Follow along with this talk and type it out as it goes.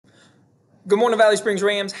Good morning, Valley Springs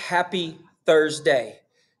Rams. Happy Thursday.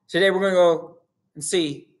 Today we're going to go and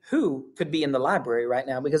see who could be in the library right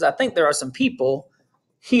now because I think there are some people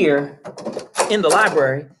here in the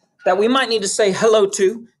library that we might need to say hello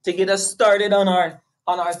to get us started on our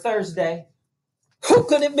Thursday. Who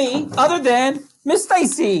could it be other than Miss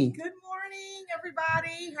Stacy? Good morning,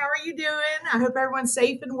 everybody. How are you doing? I hope everyone's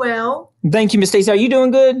safe and well. Thank you, Miss Stacy. Are you doing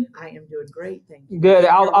good? I am doing great. Thank you. Good.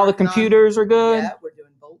 All the computers are good? Yeah, we're doing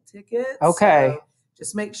Bolt tickets. Okay. So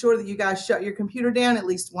just make sure that you guys shut your computer down at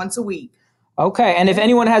least once a week. Okay. And if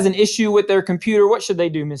anyone has an issue with their computer, what should they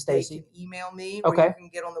do, Miss They Stacy? can email me, or you can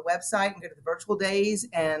get on the website and go to the virtual days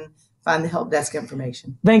and find the help desk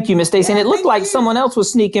information. Thank you, Miss Stacy. Yeah, and it looked like someone else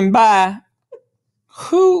was sneaking by.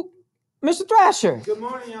 Who? Mr. Thrasher. Good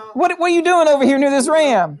morning, y'all. What are you doing over here near this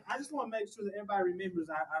Ram? I just want to make sure that everybody remembers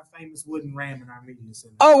our famous wooden Ram in our media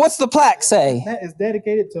center. Oh, what's the plaque say? That is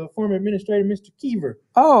dedicated to former administrator Mr. Keever,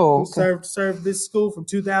 who served this school from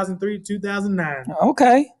 2003 to 2009.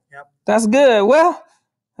 Okay. Yep. That's good. Well,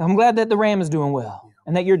 I'm glad that the Ram is doing well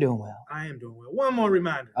and that you're doing well. I am doing well. One more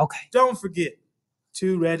reminder. Okay. Don't forget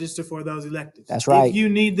to register for those electives. That's right. If you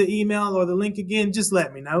need the email or the link again, just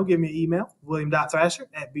let me know. Give me an email,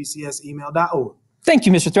 william.thrasher@bcsemail.org. Thank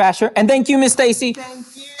you, Mr. Thrasher. And thank you, Miss Stacy. Thank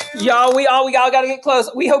you. Y'all, we all got to get close.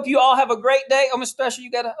 We hope you all have a great day. Oh, Mr. Thrasher,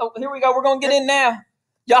 here we go. We're going to get in now.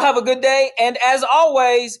 Y'all have a good day. And as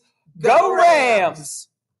always, go Rams.